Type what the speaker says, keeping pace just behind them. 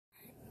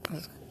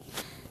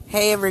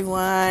Hey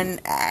everyone,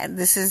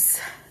 this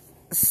is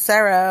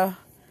Sarah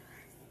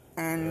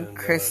and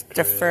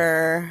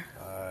Christopher.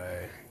 Chris.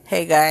 Hi.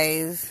 Hey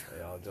guys.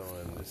 How y'all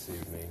doing this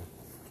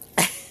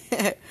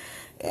evening?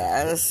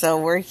 Yeah, so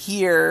we're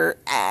here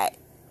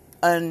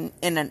in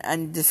an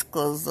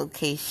undisclosed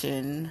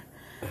location.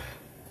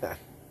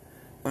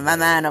 With my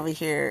man over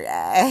here.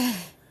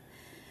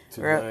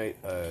 Tonight,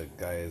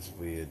 guys,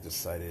 we had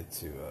decided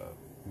to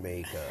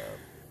make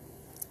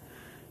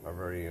our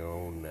very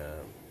own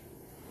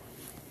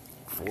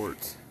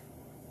fort.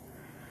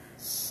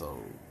 So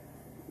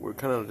we're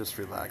kind of just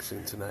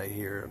relaxing tonight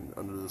here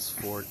under this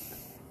fort.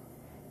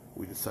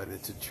 We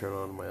decided to turn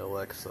on my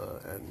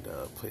Alexa and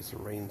play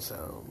some rain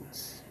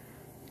sounds.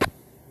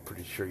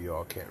 Pretty sure you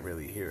all can't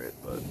really hear it,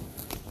 but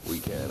we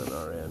can on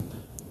our end.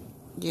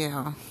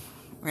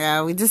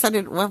 Yeah, we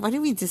decided. Why did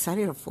we decide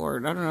a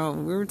fort? I don't know.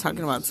 We were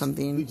talking about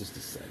something. We just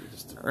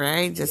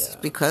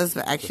decided Because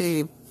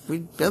actually we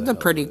built a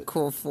pretty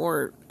cool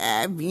fort.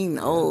 Being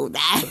old.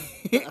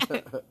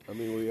 I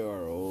mean, we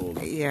are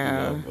old.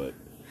 Yeah. But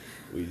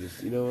we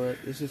just, you know what?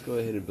 Let's just go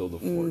ahead and build a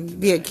fort tonight.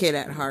 Be a kid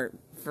at heart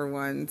for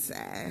once.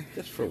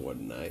 Just for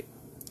one night.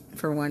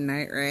 For one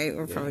night, right?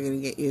 We're probably going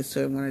to get used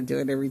to it and want to do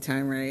it every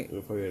time, right?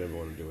 We're probably going to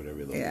want to do it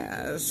every time.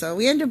 Yeah, so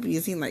we end up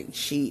using like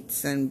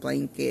sheets and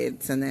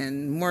blankets and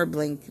then more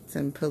blankets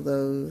and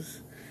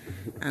pillows.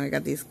 And we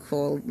got these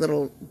cool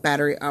little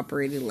battery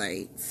operated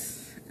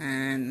lights.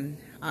 And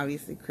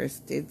obviously Chris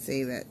did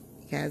say that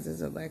he has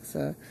his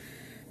Alexa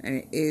and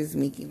it is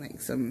making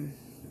like some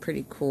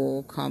pretty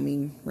cool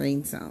calming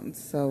rain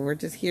sounds. So we're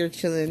just here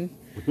chilling.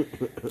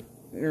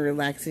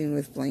 Relaxing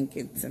with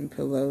blankets and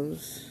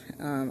pillows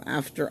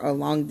after a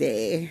long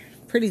day,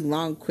 pretty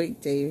long,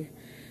 quick day,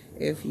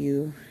 if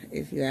you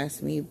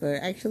ask me. But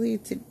actually,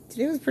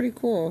 today was pretty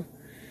cool.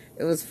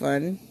 It was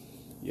fun.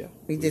 Yeah,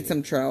 we did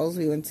some trails.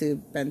 We went to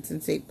Benson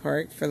State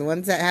Park. For the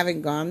ones that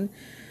haven't gone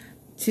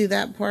to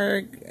that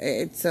park,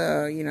 it's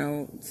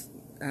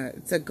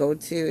it's a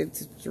go-to.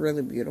 It's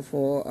really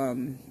beautiful.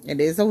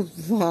 It is a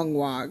long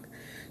walk,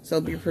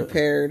 so be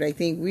prepared. I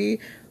think we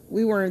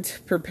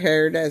weren't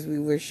prepared as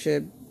we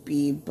should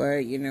be,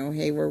 but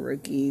hey, we're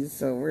rookies,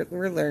 so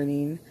we're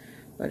learning.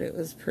 But it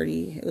was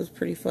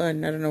pretty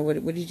fun. I don't know,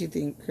 what did you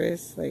think,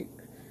 Chris?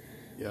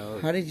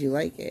 How did you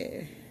like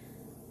it?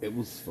 It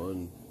was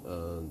fun.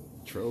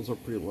 Trails are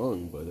pretty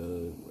long, but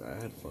I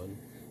had fun.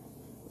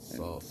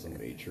 Saw some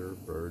nature,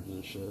 birds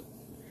and shit.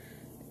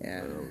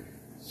 Yeah.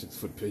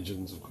 6-foot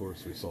pigeons, of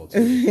course, we saw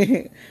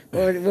too.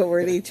 what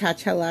were they,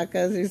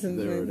 chachalacas or something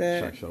they were like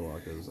that?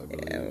 Chachalacas, I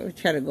believe. Yeah, we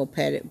tried to go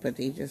pet it, but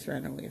they just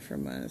ran away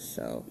from us.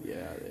 So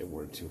yeah, they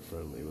weren't too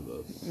friendly with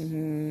us.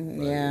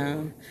 Mm-hmm,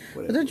 yeah,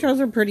 but the trails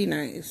are pretty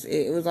nice.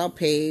 It was all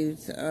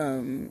paved.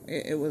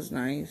 It was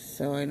nice.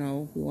 So I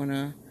know we want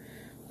to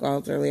go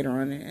out there later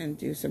on and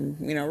do some,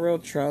 real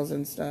trails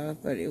and stuff.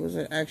 But it was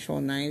an actual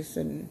nice,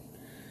 and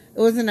it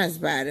wasn't as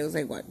bad. It was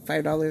like what,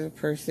 $5 a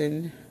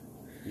person.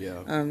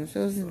 Yeah.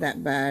 So it wasn't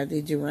that bad.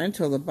 They do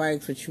rental the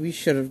bikes, which we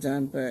should have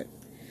done, but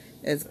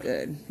it's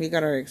good. We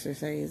got our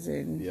exercise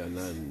in. Yeah,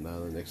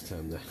 not the next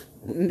time.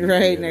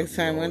 Right, next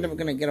time we end up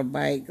gonna get a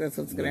bike. That's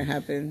what's gonna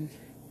happen.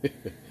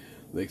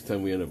 Next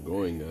time we end up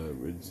going,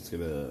 we're just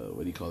gonna,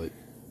 what do you call it?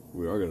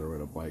 We are gonna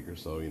rent a bike or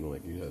so,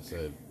 like you guys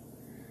said.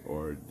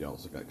 Or they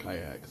also got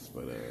kayaks,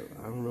 but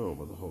I don't know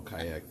about the whole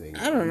kayak thing.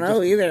 I don't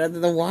know either.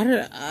 The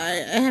water, I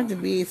have to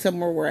be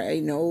somewhere where I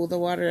know the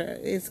water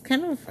is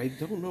kind of. I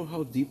don't know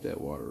how deep that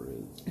water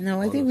is.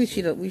 No, I think we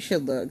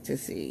should look to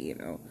see,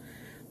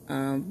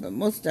 but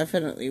most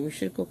definitely we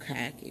should go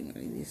kayaking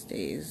one of these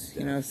days.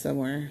 Yeah.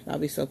 Somewhere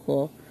that'd be so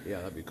cool. Yeah,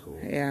 that'd be cool.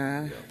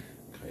 Yeah.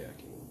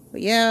 Kayaking.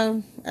 But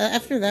yeah,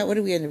 after that, what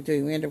did we end up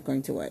doing? We ended up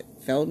going to what?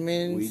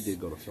 Feldman's. We did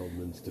go to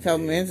Feldman's.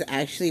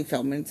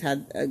 Feldman's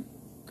had a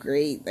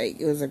great,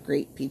 it was a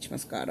great peach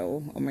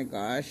Moscato. Oh my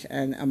gosh.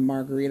 And a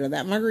margarita.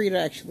 That margarita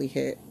actually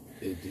hit.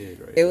 It did,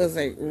 right? It was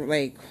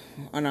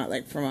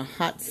from a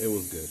hot, it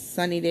was good.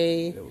 Sunny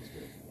day. It was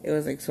good. It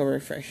was so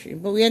refreshing.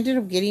 But we ended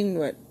up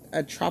getting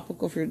a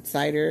tropical fruit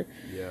cider.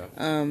 Yeah.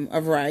 A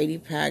variety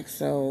pack.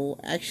 So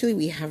actually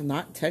we have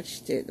not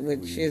touched it,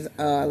 which is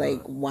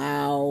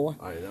wow.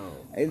 I know.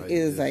 It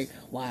is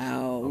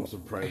wow. I'm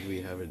surprised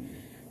we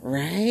haven't.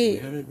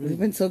 Right, we've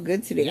been so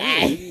good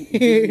today.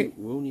 Yeah,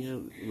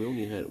 we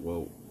only had.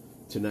 Well,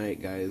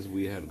 tonight, guys,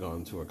 we had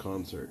gone to a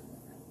concert,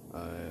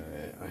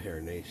 a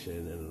Hair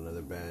Nation and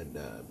another band.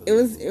 It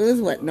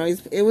was what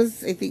noise? It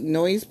was, I think,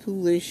 noise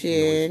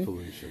pollution,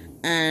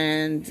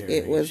 and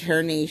it was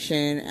Hair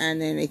Nation, and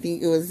then I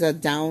think it was a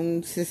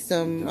down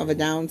system of a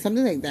down,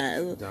 something like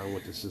that. Down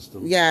with the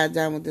system. Yeah,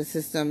 down with the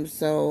system.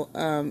 So,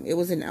 it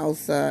was in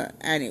Elsa,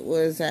 and it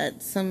was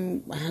at some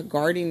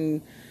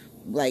garden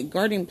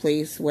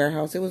place,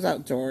 warehouse. It was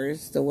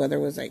outdoors. The weather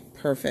was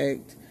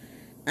perfect,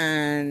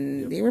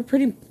 and they were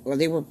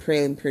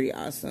playing pretty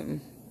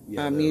awesome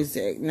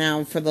music.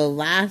 Now for the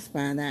last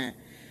band, that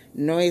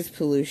noise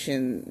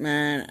pollution,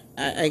 man,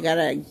 I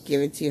gotta give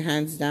it to you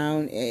hands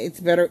down. It's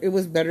better. It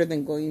was better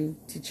than going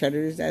to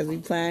Cheddar's as we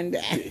planned.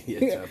 Yeah,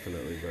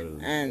 definitely better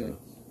than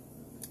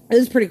It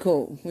was pretty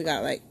cool. We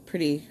got like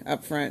pretty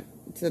upfront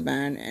to the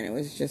band, and it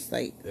was just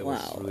like It wow,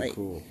 was really like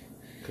cool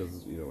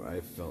because I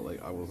felt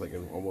like I was like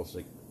almost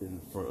like in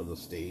front of the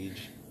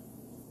stage.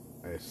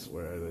 I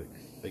swear,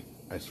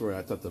 I swear,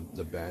 I thought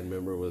the band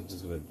member was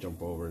just gonna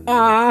jump over and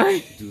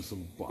do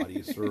some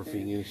body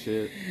surfing and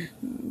shit.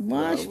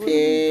 mosh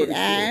pit, cool.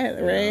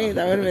 right?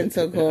 That would have been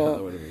so cool.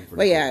 That would've been pretty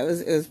But yeah,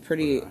 cool. it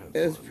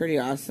was pretty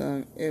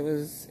awesome. It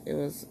was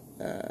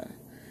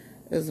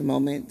a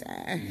moment.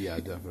 Yeah,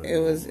 definitely. It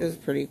was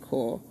pretty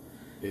cool.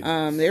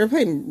 It's- They were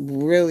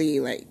playing really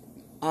like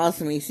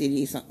awesome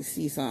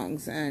AC/DC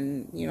songs,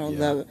 and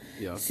the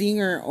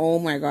singer. Oh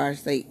my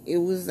gosh, like it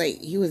was like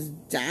he was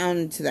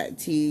down to that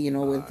T,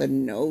 with the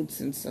notes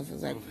and stuff. It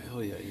was like, oh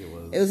hell yeah, he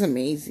was. it was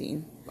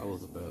amazing. That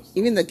was the best.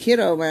 Even the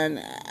kiddo, man.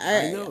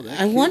 I know.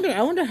 I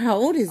wonder how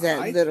old is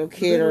that little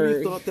kid?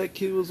 I thought that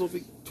kid was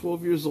only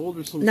 12 years old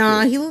or something.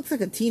 Nah, he looks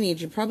like a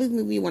teenager. Probably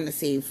we want to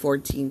say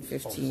 14,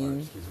 15. Oh, sorry,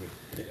 excuse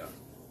me.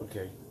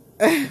 Yeah.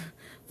 Okay.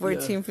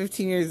 14,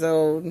 15 years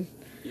old.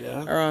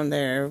 Yeah. Around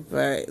there.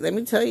 But let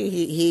me tell you,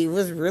 he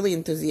was really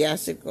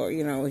enthusiastic. Or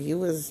he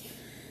was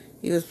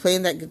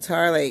playing that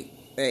guitar like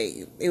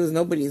it was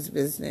nobody's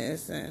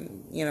business,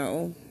 and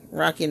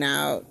rocking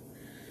out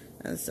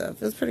and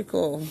stuff. It was pretty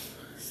cool.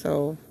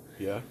 So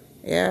yeah,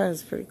 it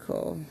was pretty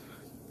cool.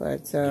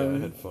 But yeah, I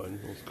had fun.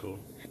 It was cool.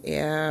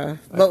 Yeah,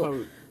 but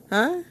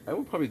I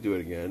would probably do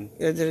it again.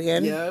 You'll do it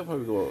again? Yeah, I'd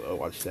probably go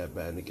watch that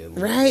band again.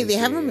 Right, they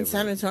have them in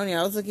San Antonio.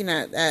 I was looking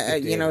at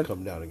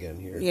come down again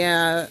here.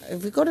 Yeah,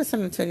 if we go to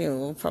San Antonio,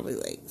 we'll probably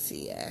go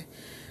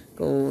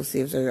see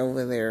if they're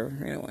over there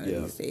one of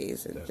these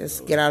days, and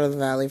just get out of the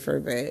valley for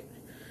a bit.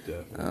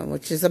 Definitely.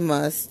 Which is a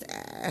must.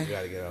 You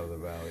gotta get out of the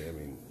valley. I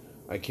mean,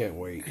 I can't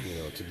wait,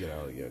 to get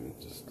out again.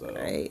 Just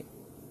right.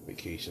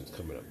 Vacation's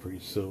coming up pretty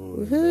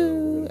soon.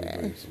 Woohoo. We're gonna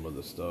be doing some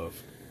other stuff.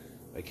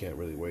 I can't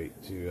really wait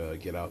to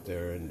get out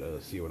there and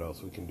see what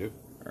else we can do.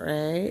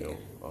 Right.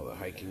 All the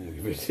hiking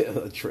we've been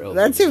on the trails.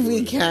 That's if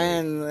we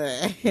can.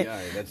 Yeah,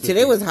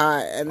 Today was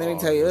hot, and let me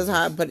tell you, it was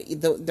hot, but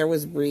there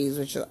was breeze,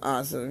 which is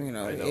awesome.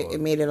 It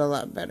made it a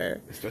lot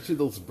better. Especially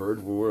those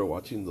bird. We were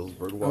watching those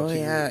bird watching. Oh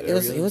yeah,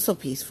 areas. it was so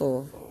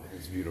peaceful. Oh, it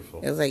was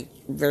beautiful. It was like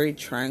very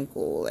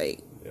tranquil.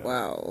 Like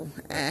wow.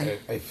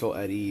 I felt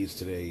at ease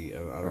today. I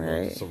don't know,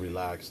 Right. so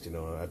relaxed.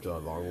 After a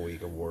long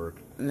week of work,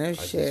 No I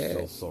shit. just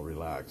feel so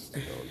relaxed.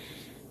 Just,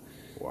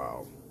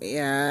 wow.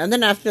 Yeah, and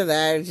then after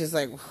that, it's just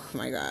like, oh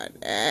my god.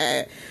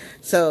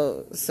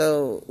 So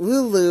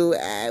Lulu,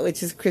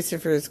 which is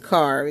Christopher's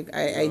car,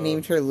 I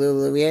named her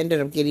Lulu. We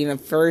ended up getting a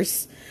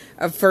first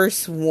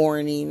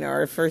warning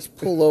or a first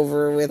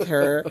pullover with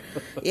her.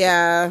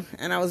 Yeah,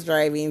 and I was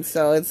driving,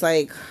 so it's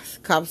like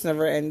cops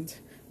never end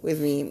with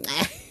me.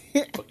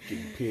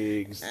 Fucking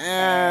pigs.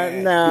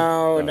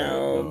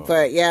 No.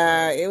 But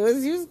yeah, he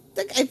was.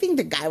 I think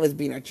the guy was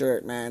being a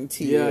jerk, man.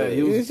 To Yeah,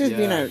 you. He was just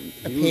being a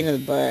pain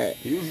in the butt.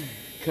 He was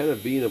kind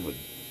of being of a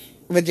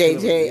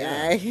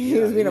JJ. He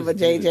was being of a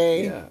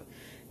JJ. Yeah,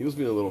 he was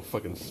being a little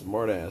fucking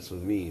smartass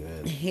with me,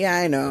 man. Yeah,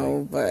 I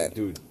know, but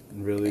dude,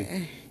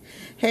 really.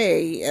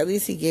 Hey, at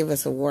least he gave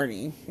us a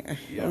warning.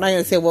 Yeah. I'm not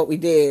gonna say what we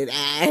did,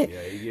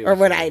 or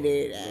what I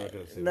did.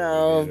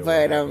 No,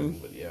 but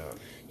yeah.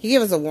 He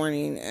gave us a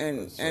warning,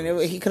 and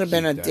he could have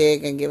been a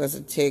dick and give us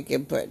a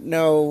ticket, but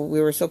no,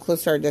 we were so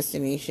close to our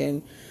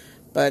destination.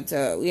 But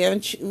we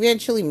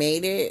eventually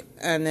made it,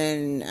 and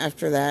then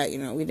after that,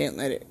 we didn't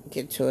let it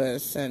get to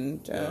us,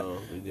 and no,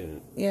 we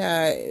didn't.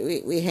 Yeah,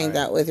 we hanged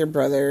out with your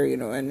brother,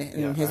 and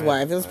his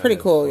wife. It was pretty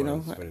cool,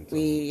 Spending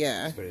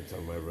time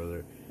with my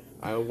brother.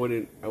 I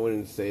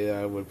wouldn't say that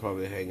I would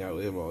probably hang out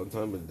with him all the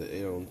time, but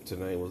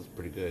tonight was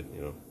pretty good,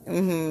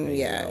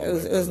 Yeah,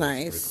 it was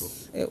nice. Cool.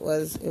 It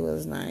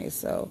was nice.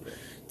 So,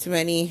 too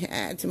many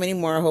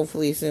more.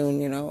 Hopefully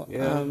soon.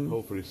 Yeah,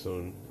 hopefully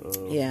soon.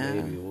 Yeah,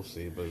 maybe we'll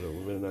see, but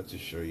we're not too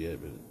sure yet.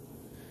 But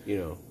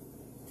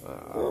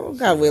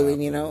God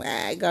willing,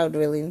 God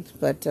willing.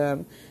 But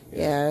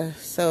yeah.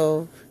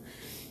 So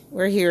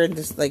we're here in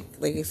this like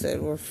I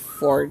said, we're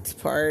Fort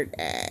part,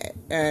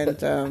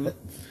 and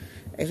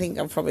I think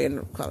I'll probably end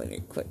up calling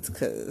it quits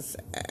because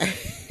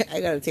I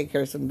gotta take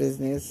care of some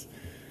business.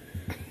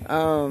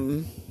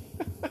 Why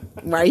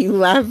are you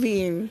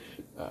laughing?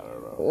 I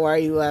don't know. Why are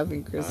you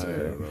laughing, Christopher? I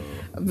don't know.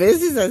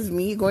 Business as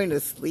me going to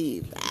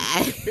sleep.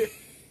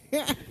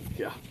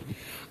 Yeah.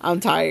 I'm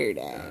tired.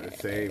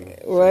 Same.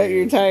 What?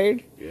 You're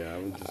tired? Yeah,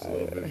 I'm just a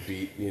little bit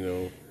beat.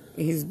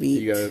 He's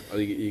beat.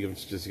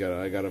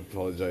 I gotta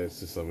apologize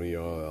to some of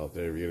y'all out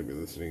there if you're gonna be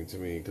listening to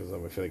me because I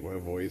feel like my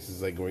voice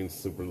is like going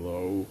super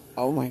low.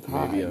 Oh my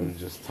god. Maybe I'm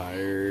just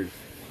tired.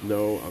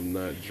 No, I'm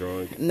not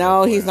drunk.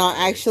 No, he's not.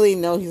 Actually,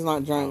 no, he's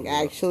not drunk.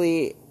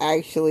 Actually,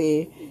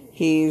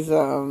 he's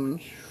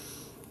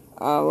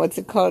what's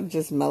it called?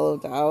 Just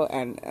mellowed out.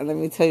 And let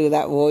me tell you,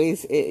 that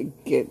voice,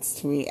 it gets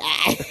to me.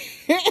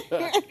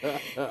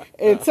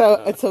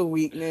 It's a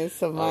weakness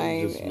of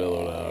mine. I'm just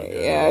mellowed out. Guys.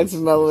 Yeah, it's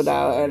mellowed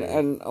out,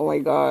 and oh my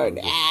god,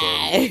 I'm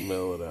just so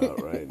mellowed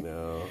out right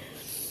now.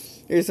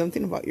 There's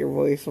something about your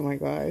voice. Oh my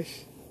gosh.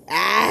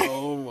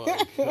 Oh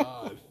my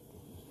god.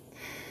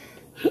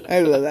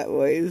 I love that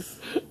voice.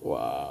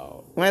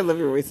 Wow. I love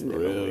your voice in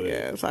general. Really?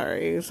 Yeah,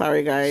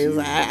 sorry, guys.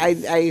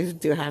 I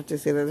do have to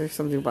say that there's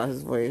something about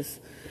his voice.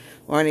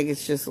 When it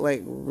gets just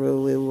like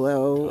really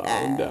low.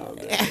 Calm down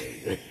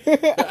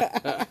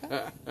there.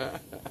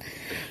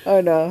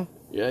 Oh no.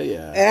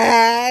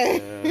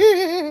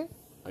 Yeah.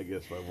 I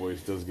guess my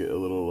voice does get a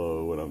little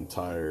low when I'm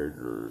tired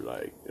or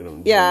like,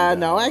 Yeah,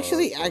 no,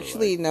 actually,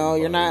 like, no,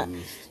 you're not.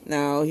 buzzed.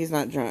 No, he's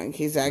not drunk.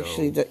 He's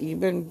actually, No. you've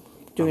been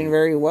doing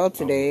very well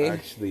today. I'm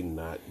actually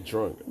not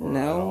drunk at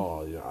No.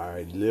 all.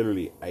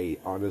 I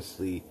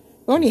honestly,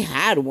 You only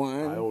had I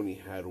one, only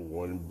had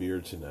one beer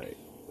tonight.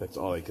 That's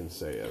all I can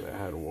say. I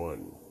had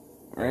one.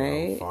 And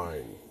right? I'm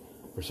fine.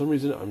 For some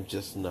reason, I'm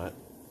just not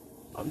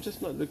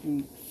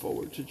looking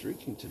forward to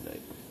drinking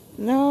tonight.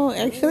 No,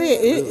 actually,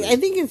 Really? I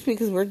think it's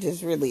because we're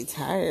just really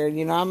tired.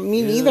 I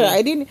mean,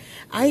 Yeah. neither.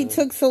 I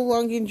took so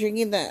long in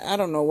drinking that I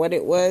don't know what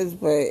it was,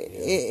 but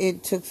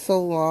it took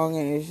so long,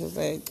 and it's just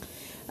like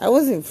I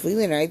wasn't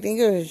feeling it. I think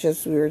it was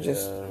just we were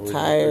just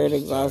tired,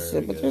 exhausted.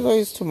 tired, I But there's guess.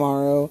 always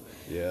tomorrow.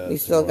 Yeah, We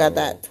still got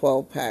tomorrow. that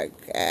 12-pack.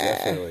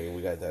 Definitely,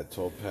 we got that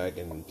 12-pack,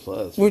 and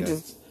plus We're we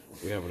just-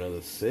 have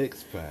another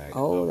 6-pack.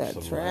 Oh, of that's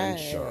some Land right.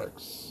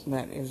 Sharks.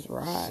 That is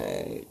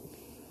right.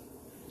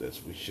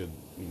 We should,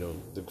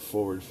 look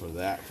forward for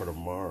that for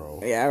tomorrow.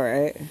 Yeah,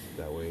 right.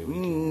 That way we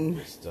can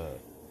just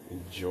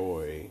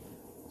enjoy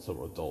some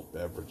adult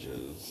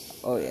beverages.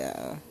 Oh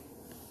yeah.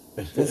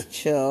 Just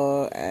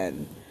chill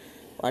and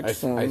watch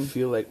some. I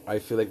feel like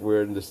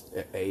we're in this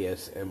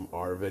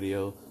ASMR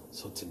video.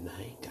 So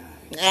tonight,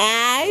 guys,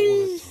 I I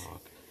want to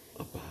talk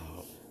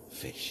about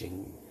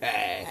fishing.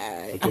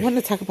 Okay. want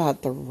to talk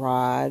about the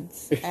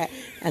rods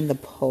and the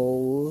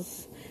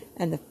poles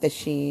and the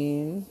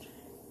fishing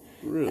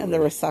Really? and the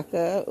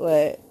resaca.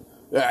 What?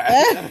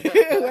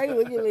 Why are you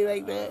looking at me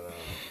like that?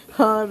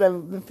 Huh?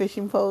 The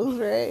fishing poles,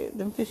 right?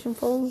 The fishing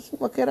poles.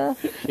 Look at her.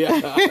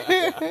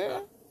 Yeah.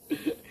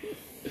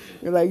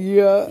 You're like,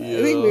 yeah.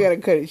 I think we gotta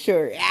cut it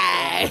short.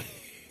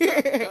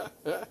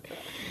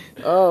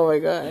 Oh my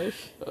gosh.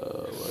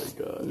 Oh my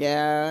god.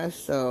 Yeah.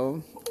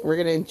 So we're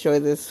gonna enjoy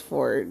this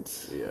fort.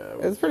 Yeah.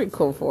 It's pretty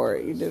cool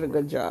fort. You did a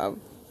good job.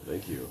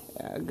 Thank you.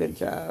 Yeah, good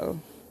job.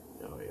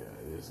 Oh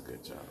yeah, it is a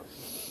good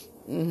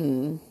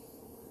job.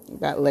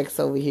 Got Lex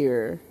over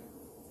here.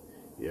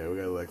 Yeah, we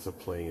got Alexa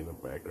playing in the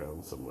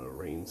background some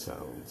rain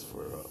sounds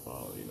for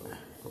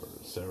for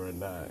Sarah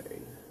and I,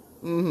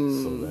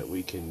 so that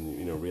we can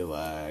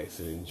relax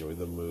and enjoy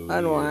the movie,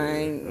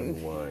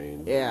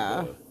 Unwind.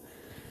 Yeah.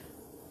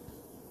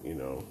 And,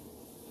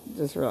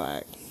 Just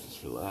relax.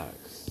 just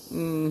relax.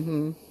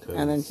 And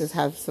then just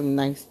have some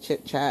nice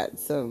chit chat,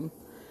 some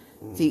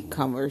deep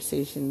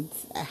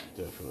conversations.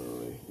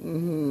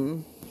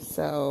 Definitely.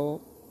 So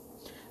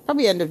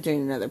probably end up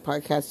doing another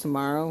podcast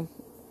tomorrow.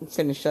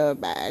 Finish up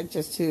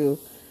just to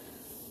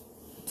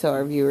tell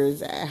our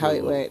viewers how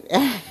it went.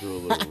 Do a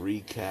little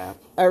recap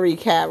A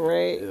recap,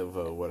 right? of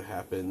what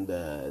happened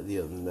the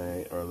other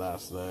night or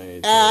last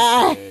night.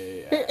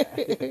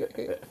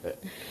 The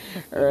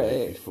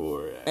night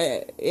before.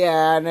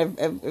 Yeah, and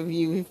if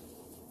you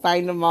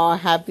find them all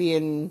happy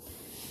and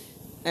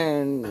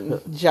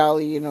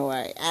jolly, you know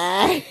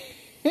why.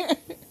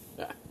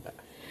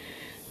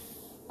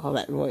 All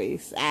that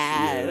voice.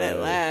 That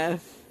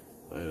laugh.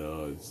 I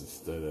know, it's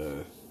just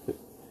that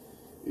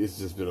it's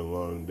just been a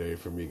long day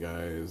for me,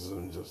 guys.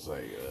 I'm just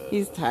like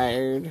He's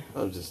tired.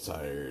 I'm just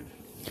tired.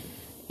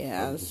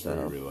 Yeah, I'm just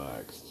very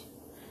relaxed.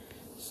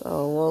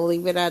 So we'll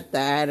leave it at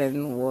that,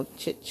 and we'll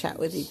chit chat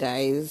with you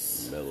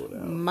guys. Mellowed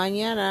out.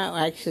 Mañana,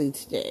 actually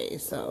today.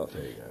 So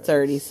Okay, guys. it's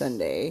already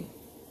Sunday.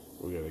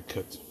 We're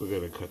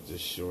gonna cut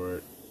this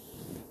short.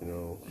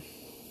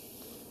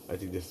 I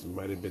think this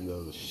might have been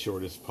the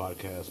shortest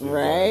podcast we've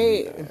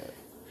Right. done.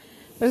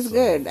 It's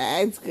good.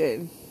 It's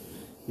good.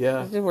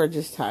 Yeah. We're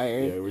just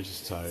tired. Yeah, we're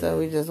just tired. So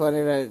we just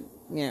wanted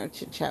to,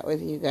 chit chat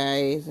with you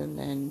guys, and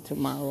then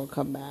tomorrow we'll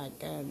come back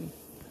and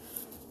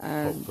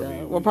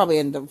we'll probably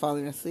end up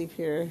falling asleep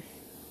here,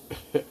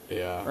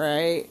 yeah.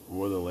 right?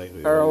 More than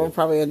likely. Or we'll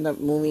probably end up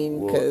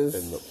moving We'll end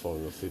because up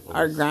falling asleep on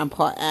our this.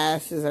 grandpa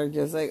asses are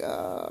just like,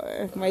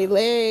 oh, my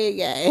leg,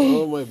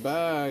 Oh, my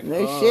back. no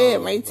Oh,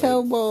 shit, my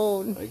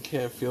tailbone. I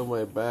can't feel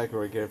my back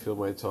or I can't feel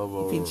my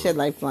tailbone. Pinche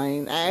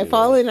lifeline. I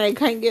fall and I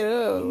can't get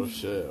up. Oh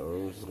shit. Or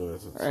I'm just gonna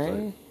have to start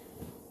Right?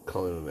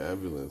 calling an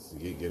ambulance to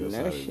get us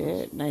out No of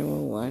shit.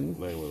 911.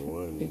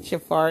 911.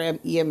 Pinche FAR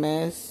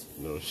EMS.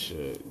 No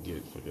shit.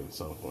 Get fucking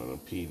South Carolina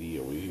PD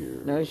over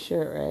here. No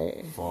shit,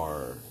 right?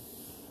 Far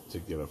to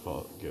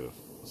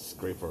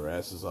scrape our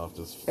asses off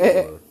this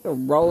floor.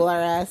 Roll our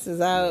asses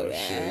out. No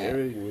shit.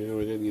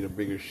 We're gonna need a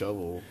bigger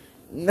shovel.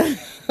 No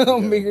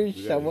bigger we got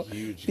a shovel.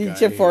 huge Pinche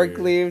guy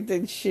forklift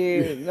and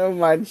shit. No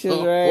manches,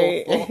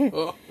 right?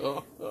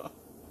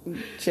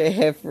 Pinche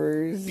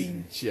heifers.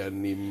 Pinche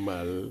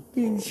animal.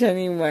 Pinche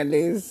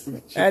animales.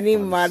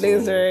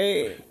 Animales,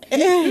 right?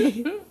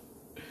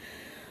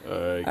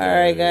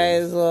 Alright,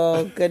 guys.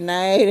 Well, good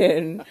night,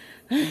 and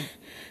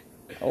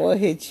we'll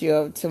hit you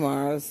up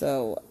tomorrow.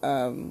 So,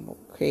 we'll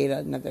create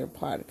another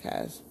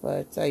podcast.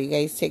 But you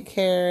guys take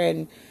care,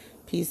 and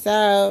Peace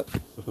out.